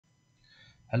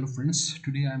Hello friends,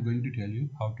 today I am going to tell you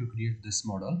how to create this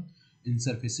model in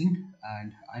surfacing,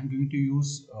 and I am going to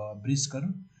use bridge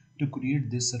curve to create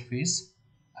this surface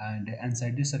and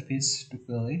inside the surface to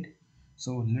fill it.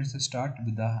 So let's start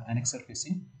with the annex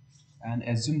surfacing and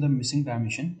assume the missing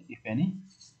dimension if any.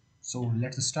 So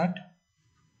let's start.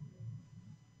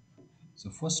 So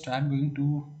first I am going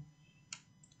to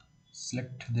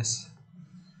select this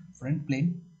front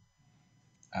plane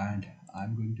and I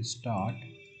am going to start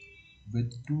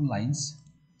with two lines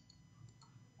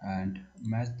and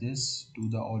match this to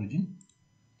the origin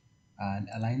and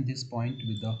align this point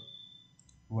with the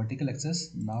vertical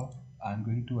axis. Now I'm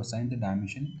going to assign the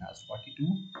dimension as 42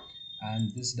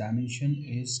 and this dimension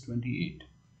is 28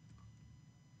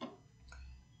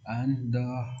 and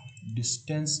the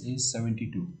distance is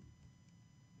 72.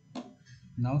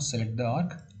 Now select the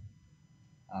arc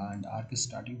and arc is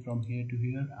starting from here to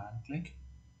here and click,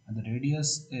 and the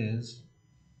radius is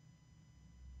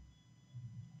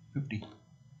 50.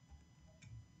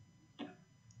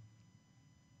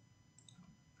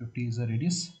 50 is the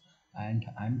radius and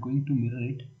I'm going to mirror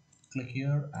it. Click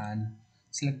here and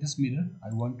select this mirror.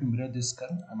 I want to mirror this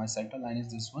curve and my center line is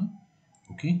this one.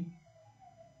 Okay,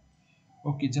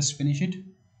 just finish it,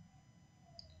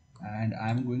 and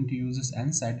I'm going to use this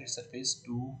n-sided surface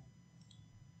to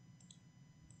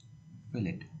fill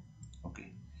it.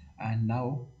 Okay, and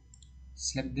now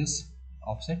select this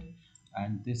offset,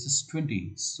 and this is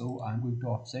 20, so I'm going to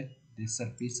offset this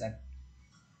surface at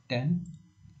 10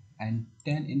 and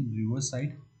 10 in reverse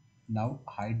side. Now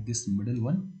hide this middle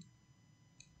one.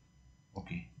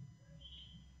 Okay,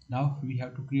 now we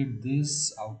have to create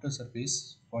this outer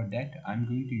surface. For that I'm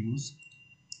going to use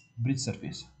bridge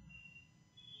surface.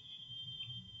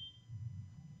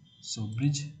 So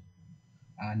bridge,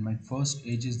 and my first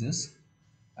edge is this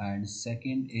and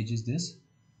second edge is this.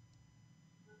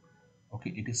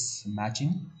 Okay, it is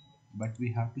matching, but we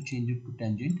have to change it to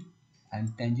tangent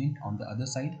and tangent on the other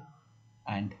side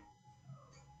and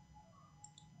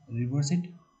reverse it.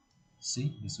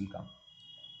 See, this will come.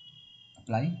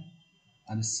 Apply,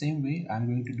 and the same way I'm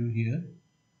going to do here.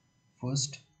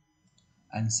 First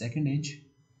and second edge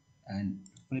and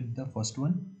flip the first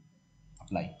one.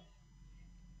 Apply,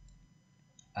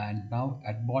 and now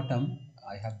at bottom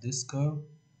I have this curve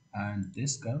and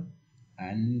this curve,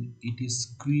 and it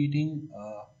is creating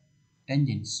a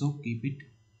tangent, so keep it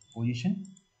position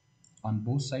on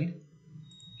both sides,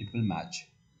 it will match.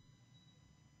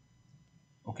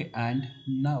 Okay, and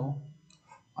now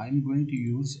I'm going to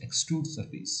use extrude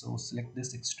surface. So select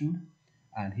this extrude,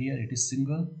 and here it is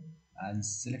single, and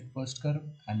select first curve,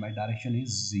 and my direction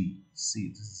is Z. See,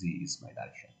 this Z is my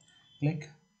direction. Click,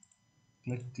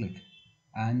 click, click,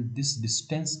 and this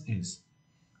distance is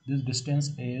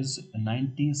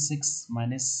 96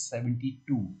 minus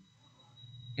 72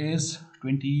 is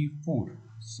 24.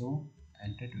 So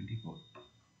enter 24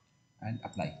 and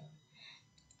apply.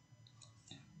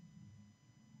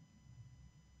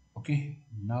 Okay,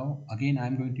 now again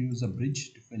I'm going to use a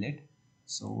bridge to fill it.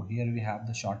 So here we have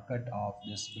the shortcut of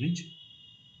this bridge.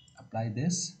 Apply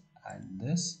this and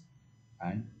this,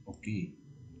 and okay.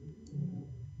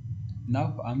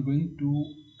 Now I'm going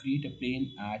to create a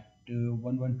plane at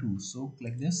 112. So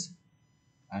click this,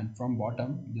 and from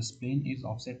bottom this plane is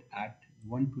offset at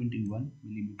 121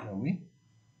 millimeter away.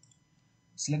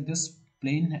 Select this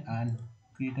plane and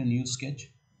create a new sketch,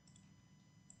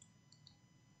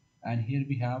 and here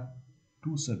we have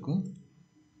two circles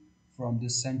from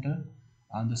this center,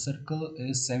 and the circle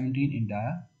is 17 in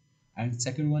dia and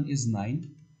second one is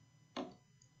 9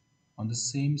 on the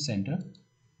same center.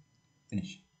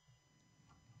 Finish.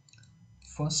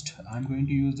 First I'm going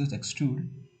to use this extrude,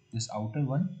 this outer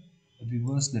one,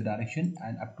 reverse the direction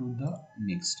and up to the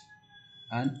next,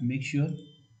 and make sure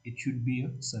it should be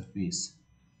a surface,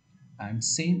 and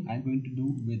same I'm going to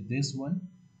do with this one,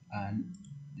 and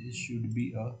this should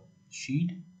be a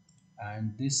sheet,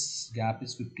 and this gap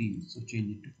is 15, so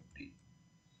change it to 15.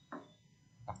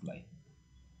 Apply,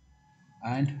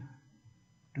 and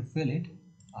to fill it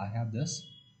I have this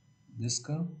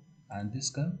curve and this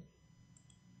curve.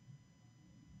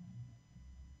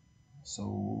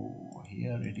 So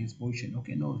here it is position.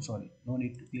 Okay, no, sorry, no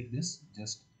need to click this,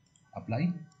 just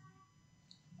apply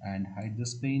and hide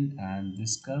this plane and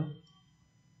this curve.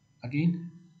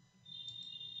 Again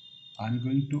I'm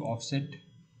going to offset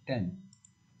 10,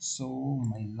 so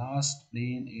my last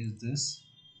plane is this,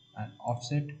 and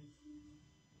offset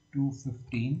to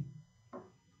 15.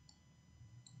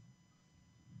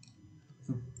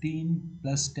 15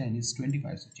 plus 10 is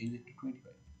 25, so change it to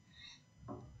 25.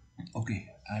 Okay,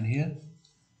 and here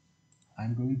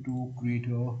I'm going to create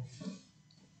a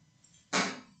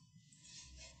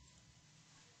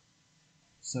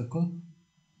circle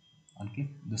and click.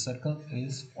 The circle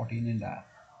is 14 and a half.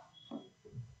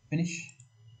 Finish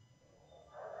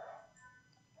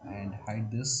and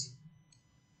hide this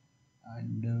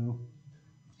and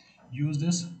use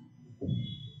this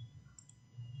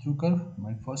through curve.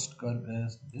 My first curve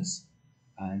is this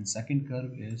and second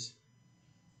curve is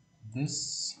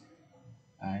this,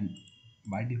 and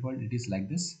by default it is like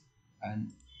this,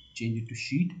 and change it to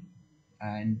sheet,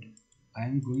 and I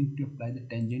am going to apply the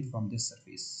tangent from this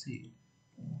surface. See,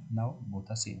 now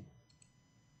both are same.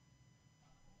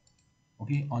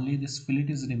 Okay, only this fillet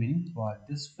is remaining. For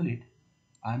this fillet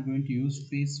I am going to use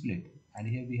face fillet, and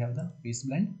here we have the face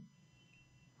blend,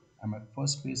 and my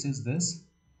first face is this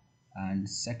and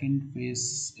second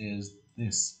face is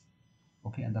this.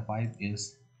 Okay, and the 5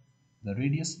 is the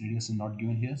radius is not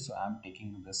given here, so I'm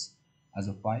taking this as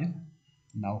a 5.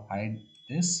 Now hide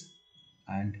this,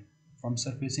 and from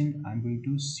surfacing I'm going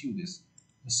to sew this.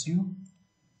 Sew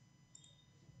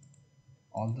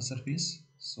all the surface,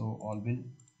 so all will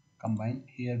combine.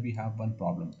 Here we have one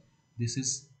problem, this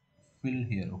is fill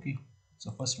here. Okay,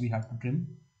 so first we have to trim.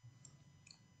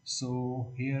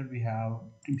 So here we have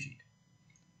trim sheet.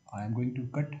 I am going to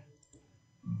cut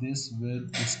this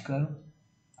with this curve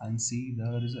and see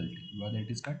the result whether it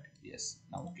is cut. Yes,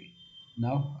 now okay.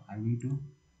 Now I'm going to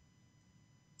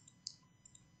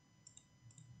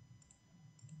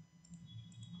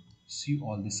sew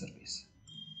all this surface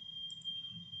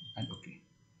and okay.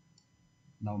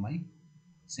 Now my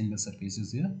single surface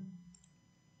is here,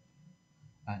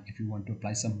 and if you want to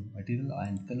apply some material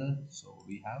and color, so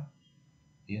we have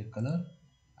here color,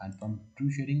 and from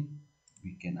true shading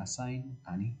we can assign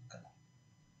any color.